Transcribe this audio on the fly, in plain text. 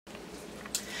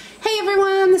Hey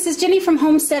everyone, this is Jenny from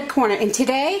Homestead Corner, and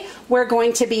today we're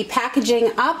going to be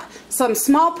packaging up some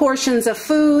small portions of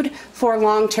food for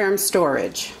long-term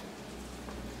storage.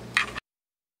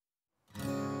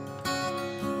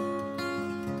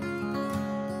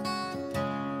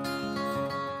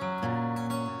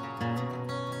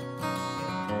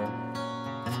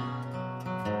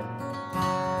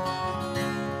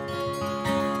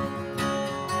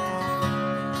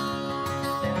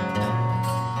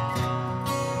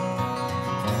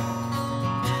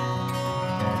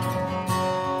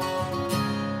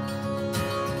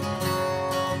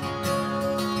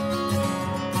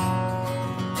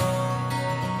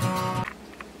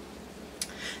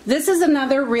 This is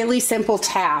another really simple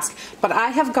task, but I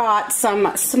have got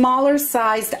some smaller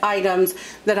sized items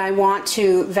that I want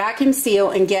to vacuum seal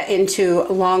and get into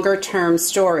longer term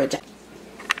storage.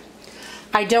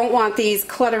 I don't want these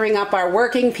cluttering up our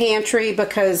working pantry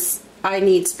because I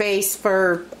need space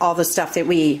for all the stuff that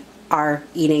we are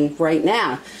eating right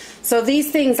now. So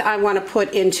these things I want to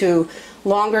put into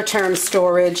longer term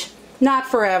storage. Not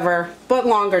forever, but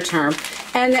longer term.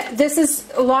 And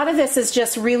a lot of this is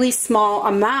just really small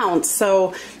amounts,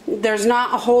 so there's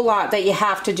not a whole lot that you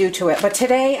have to do to it. But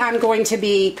today I'm going to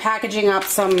be packaging up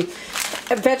some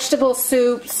vegetable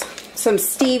soups, some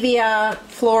stevia,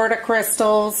 Florida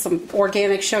crystals, some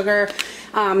organic sugar,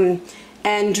 and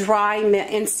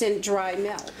instant dry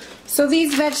milk. So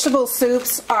these vegetable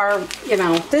soups are,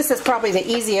 this is probably the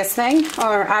easiest thing,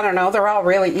 or I don't know, they're all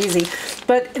really easy.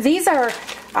 But these are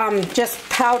just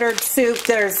powdered soup.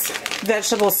 There's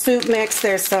vegetable soup mix.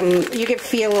 There's some, you can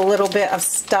feel a little bit of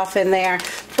stuff in there.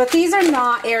 But these are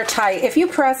not airtight. If you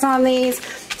press on these,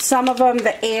 some of them,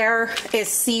 the air is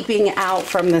seeping out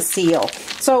from the seal.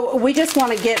 So we just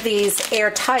want to get these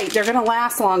airtight. They're going to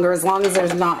last longer as long as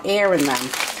there's not air in them.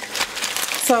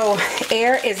 So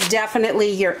air is definitely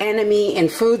your enemy in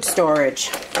food storage.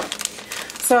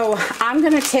 So I'm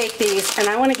going to take these and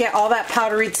I want to get all that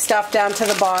powdery stuff down to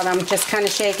the bottom. Just kind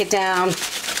of shake it down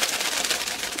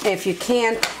if you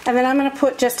can. And then I'm going to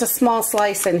put just a small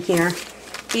slice in here,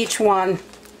 each one.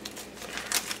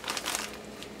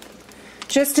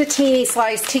 Just a teeny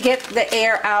slice to get the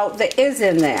air out that is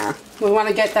in there. We want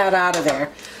to get that out of there.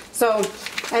 So,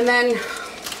 and then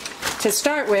to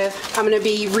start with, I'm going to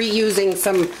be reusing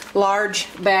some large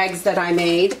bags that I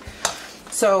made.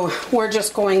 So we're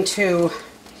just going to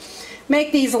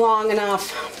make these long enough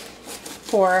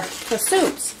for the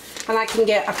soups. And I can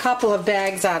get a couple of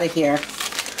bags out of here.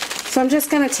 So I'm just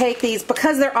going to take these,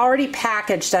 because they're already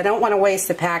packaged, I don't want to waste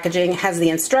the packaging. It has the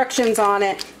instructions on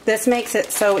it. This makes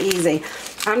it so easy.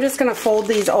 I'm just going to fold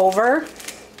these over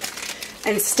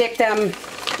and stick them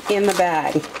in the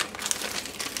bag.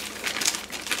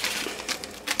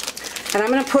 And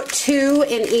I'm going to put 2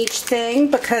 in each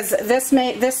thing because this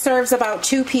serves about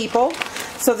 2 people.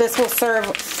 So this will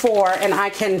serve 4, and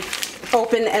I can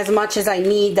open as much as I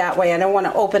need that way. I don't want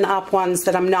to open up ones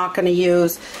that I'm not going to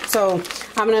use. So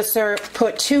I'm going to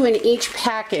put 2 in each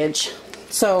package.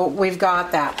 So we've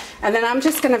got that. And then I'm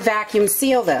just going to vacuum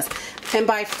seal this. And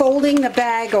by folding the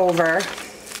bag over,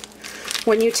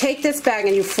 when you take this bag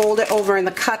and you fold it over and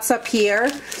the cuts up here,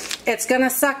 it's going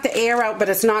to suck the air out, but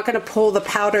it's not going to pull the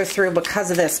powder through because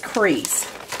of this crease.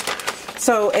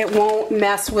 So it won't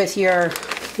mess with your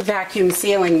vacuum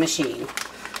sealing machine.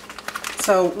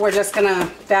 So we're just going to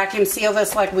vacuum seal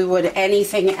this like we would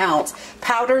anything else.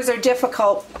 Powders are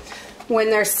difficult when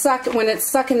it's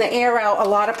sucking the air out. A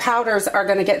lot of powders are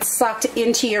going to get sucked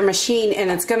into your machine, and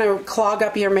it's going to clog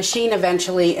up your machine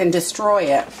eventually and destroy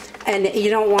it. And you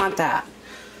don't want that.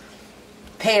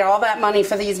 Paid all that money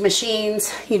for these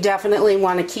machines, you definitely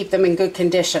want to keep them in good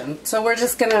condition. So we're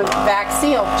just going to vac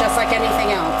seal just like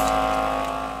anything else.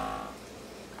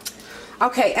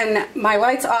 Okay, and my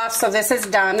light's off, so this is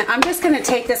done. I'm just going to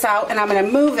take this out and I'm going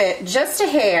to move it just a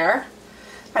hair,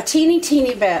 a teeny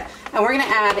bit, and we're going to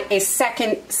add a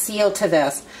second seal to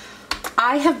this.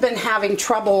 I have been having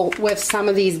trouble with some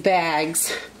of these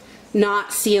bags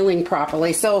not sealing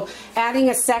properly, so adding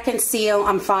a second seal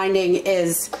I'm finding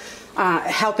is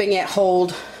helping it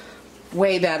hold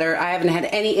way better. I haven't had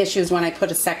any issues when I put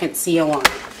a second seal on.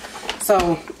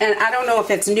 So, and I don't know if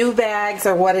it's new bags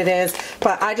or what it is,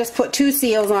 but I just put 2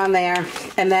 seals on there,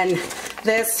 and then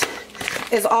this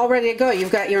is all ready to go.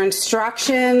 You've got your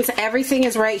instructions, everything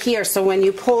is right here, so when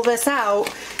you pull this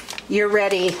out, you're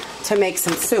ready to make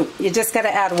some soup. You just got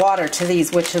to add water to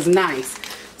these, which is nice.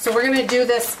 So we're going to do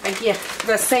this again,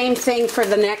 the same thing for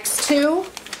the next 2.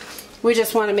 We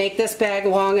just want to make this bag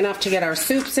long enough to get our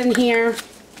soups in here.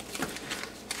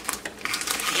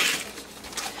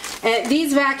 And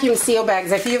these vacuum seal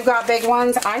bags, if you've got big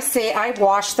ones, I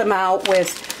wash them out with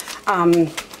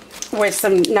with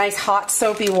some nice hot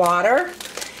soapy water,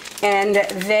 and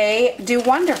they do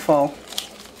wonderful.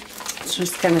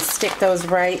 Just going to stick those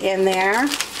right in there.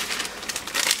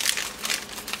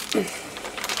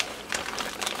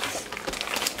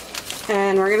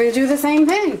 And we're going to do the same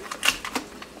thing.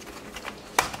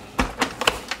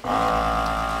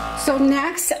 So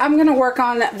next, I'm going to work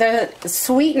on the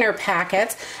sweetener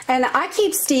packets, and I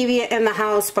keep stevia in the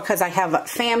house because I have a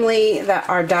family that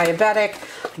are diabetic.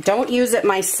 I don't use it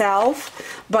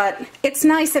myself, but it's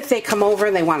nice if they come over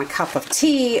and they want a cup of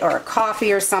tea or a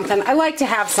coffee or something. I like to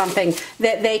have something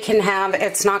that they can have.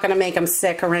 It's not going to make them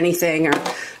sick or anything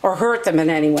or hurt them in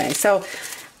any way. So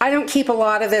I don't keep a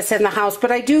lot of this in the house,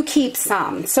 but I do keep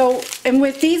some. So, and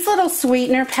with these little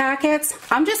sweetener packets,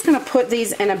 I'm just going to put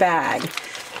these in a bag.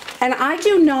 And I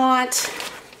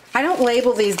don't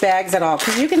label these bags at all,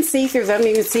 because you can see through them,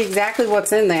 you can see exactly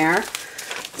what's in there.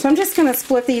 So I'm just going to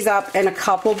split these up in a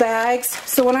couple bags.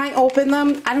 So when I open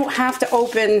them, I don't have to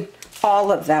open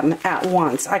all of them at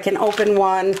once. I can open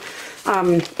one.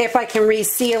 If I can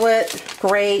reseal it,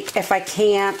 great. If I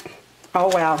can't,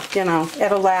 oh well, you know,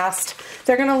 it'll last.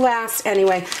 They're going to last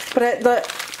anyway.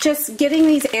 But just getting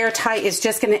these airtight is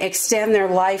just going to extend their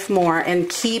life more and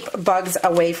keep bugs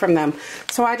away from them.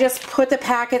 So I just put the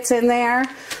packets in there,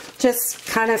 just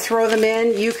kind of throw them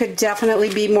in. You could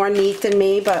definitely be more neat than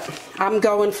me, but I'm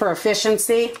going for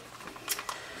efficiency.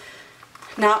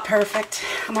 Not perfect.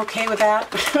 I'm okay with that.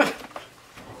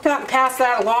 Gotten past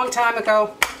that a long time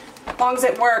ago. As long as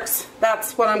it works,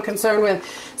 that's what I'm concerned with.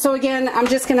 So again, I'm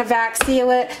just going to vac seal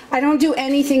it. I don't do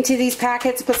anything to these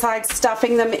packets besides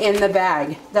stuffing them in the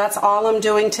bag. That's all I'm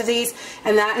doing to these,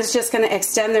 and that is just going to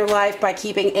extend their life by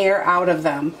keeping air out of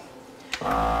them.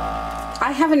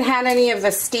 I haven't had any of the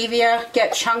stevia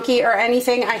get chunky or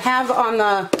anything. I have on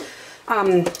the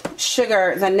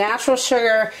sugar. The natural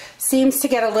sugar seems to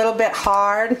get a little bit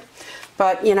hard,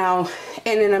 but you know,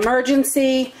 in an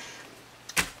emergency,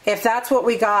 if that's what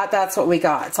we got, that's what we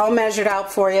got. It's all measured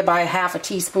out for you by half a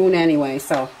teaspoon anyway,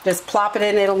 so just plop it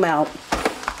in, it'll melt.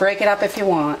 Break it up if you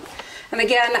want. And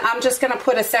again, I'm just going to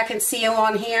put a second seal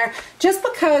on here, just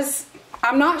because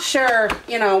I'm not sure,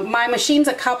 you know, my machine's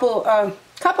a couple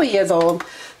years old,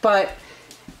 but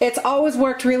it's always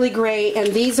worked really great,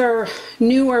 and these are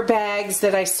newer bags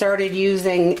that I started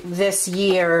using this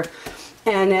year,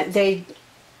 and they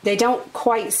don't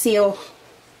quite seal.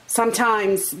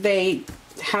 Sometimes they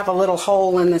have a little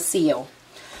hole in the seal.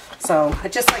 So I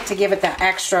just like to give it that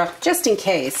extra just in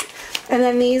case. And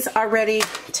then these are ready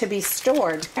to be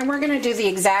stored. And we're going to do the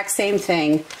exact same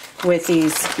thing with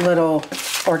these little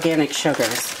organic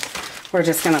sugars. We're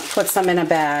just going to put some in a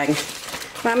bag.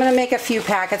 And I'm going to make a few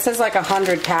packets. There's like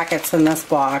 100 packets in this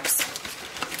box.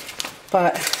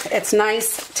 But it's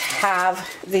nice to have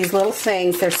these little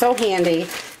things. They're so handy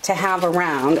to have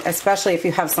around, especially if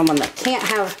you have someone that can't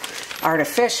have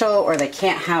artificial or they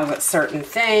can't have certain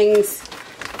things.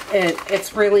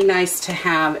 It's really nice to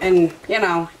have, and you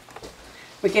know,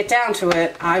 we get down to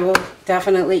it, I will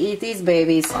definitely eat these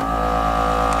babies.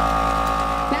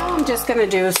 Now I'm just going to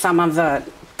do some of the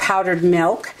powdered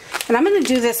milk, and I'm going to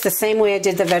do this the same way I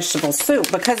did the vegetable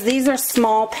soup, because these are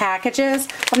small packages.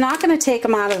 I'm not going to take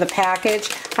them out of the package.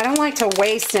 I don't like to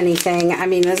waste anything. I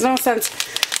mean, there's no sense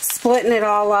splitting it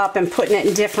all up and putting it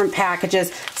in different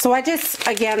packages. So I just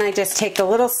take the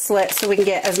little slit so we can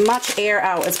get as much air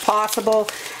out as possible,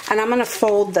 and I'm going to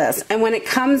fold this. And when it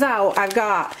comes out, I've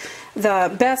got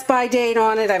the Best By date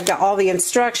on it, I've got all the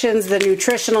instructions, the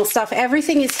nutritional stuff,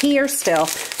 everything is here still.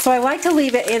 So I like to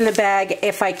leave it in the bag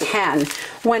if I can.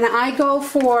 When I go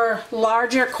for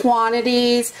larger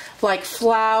quantities like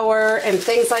flour and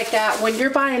things like that, when you're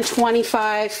buying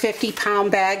 25,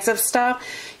 50-pound bags of stuff,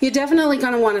 you're definitely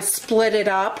going to want to split it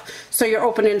up so you're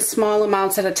opening small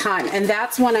amounts at a time. And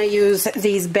that's when I use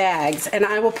these bags. And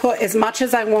I will put as much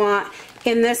as I want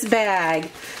in this bag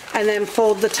and then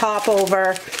fold the top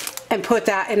over and put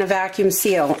that in a vacuum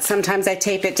seal. Sometimes I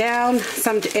tape it down.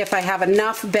 If I have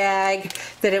enough bag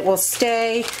that it will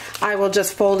stay, I will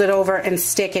just fold it over and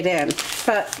stick it in.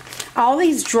 But all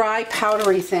these dry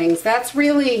powdery things, that's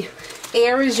really,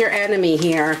 air is your enemy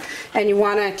here, and you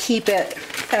want to keep it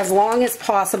as long as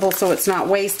possible so it's not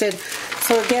wasted.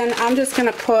 So again, I'm just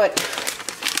going to put,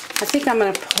 I think I'm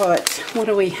going to put, what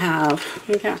do we have?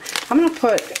 Okay. I'm going to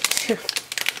put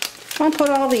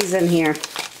all these in here.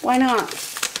 Why not?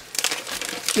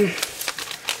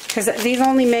 Because these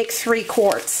only make 3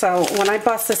 quarts, so when I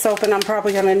bust this open, I'm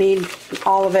probably going to need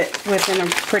all of it within a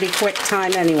pretty quick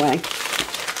time anyway.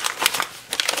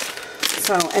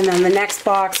 So, and then the next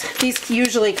box, these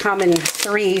usually come in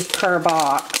 3 per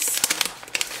box.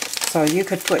 So you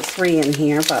could put 3 in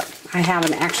here, but I have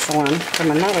an extra one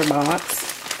from another box.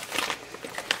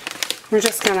 We're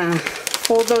just gonna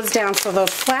fold those down so those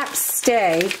flaps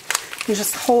stay. You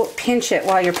just pinch it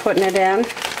while you're putting it in,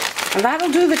 and that'll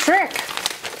do the trick.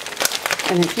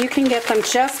 And if you can get them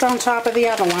just on top of the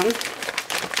other one,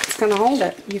 it's gonna hold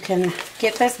it. You can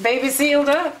get this baby sealed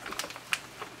up.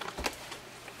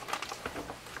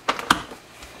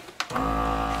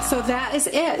 So that is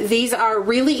it. These are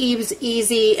really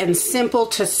easy and simple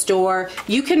to store.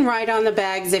 You can write on the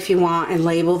bags if you want and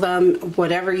label them,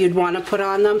 whatever you'd want to put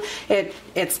on them.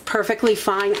 It's perfectly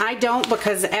fine. I don't,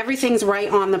 because everything's right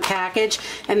on the package,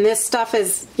 and this stuff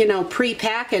is, you know,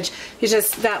 pre-packaged. It's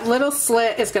just that little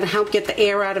slit is going to help get the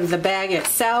air out of the bag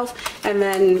itself, and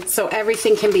then so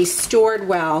everything can be stored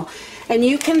well. And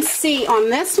you can see on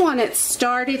this one, it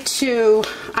started to,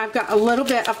 I've got a little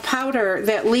bit of powder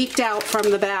that leaked out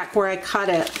from the back where I cut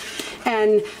it.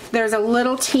 And there's a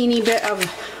little teeny bit of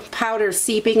powder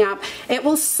seeping up. It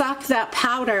will suck that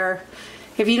powder.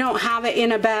 If you don't have it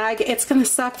in a bag, it's going to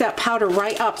suck that powder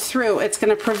right up through. It's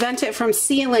going to prevent it from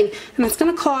sealing, and it's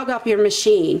going to clog up your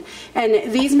machine.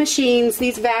 And these machines,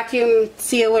 these vacuum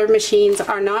sealer machines,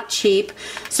 are not cheap,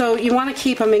 so you want to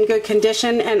keep them in good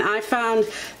condition. And I found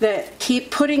that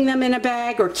keep putting them in a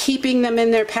bag or keeping them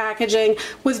in their packaging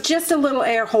with just a little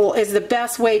air hole is the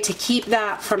best way to keep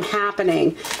that from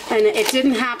happening. And it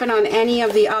didn't happen on any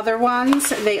of the other ones.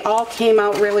 They all came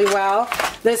out really well.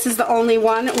 This is the only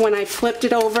one, when I flipped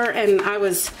it over and I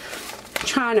was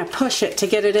trying to push it to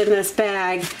get it in this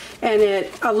bag, and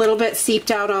it a little bit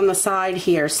seeped out on the side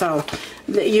here, so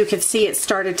you could see it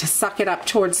started to suck it up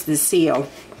towards the seal.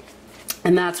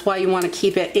 And that's why you want to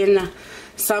keep it in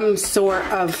some sort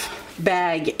of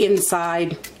bag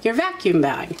inside your vacuum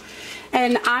bag.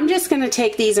 And I'm just going to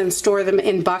take these and store them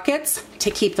in buckets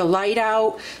to keep the light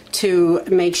out, to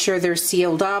make sure they're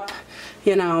sealed up,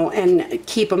 you know, and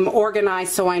keep them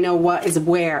organized so I know what is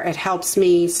where. It helps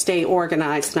me stay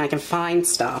organized and I can find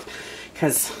stuff,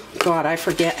 because God, I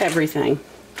forget everything.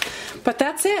 But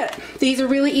that's it. These are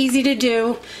really easy to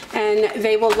do, and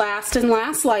they will last and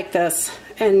last like this.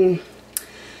 And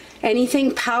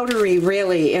anything powdery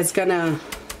really is gonna,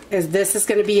 this is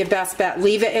gonna be your best bet.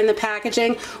 Leave it in the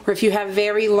packaging, or if you have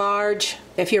very large,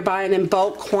 if you're buying in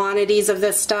bulk quantities of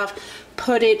this stuff,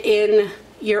 put it in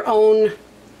your own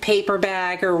paper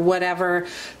bag or whatever,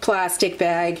 plastic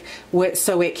bag,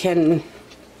 so it can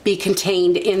be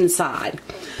contained inside.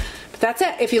 But that's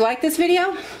it. If you like this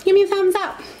video, give me a thumbs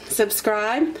up.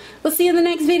 Subscribe. We'll see you in the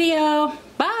next video.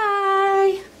 Bye!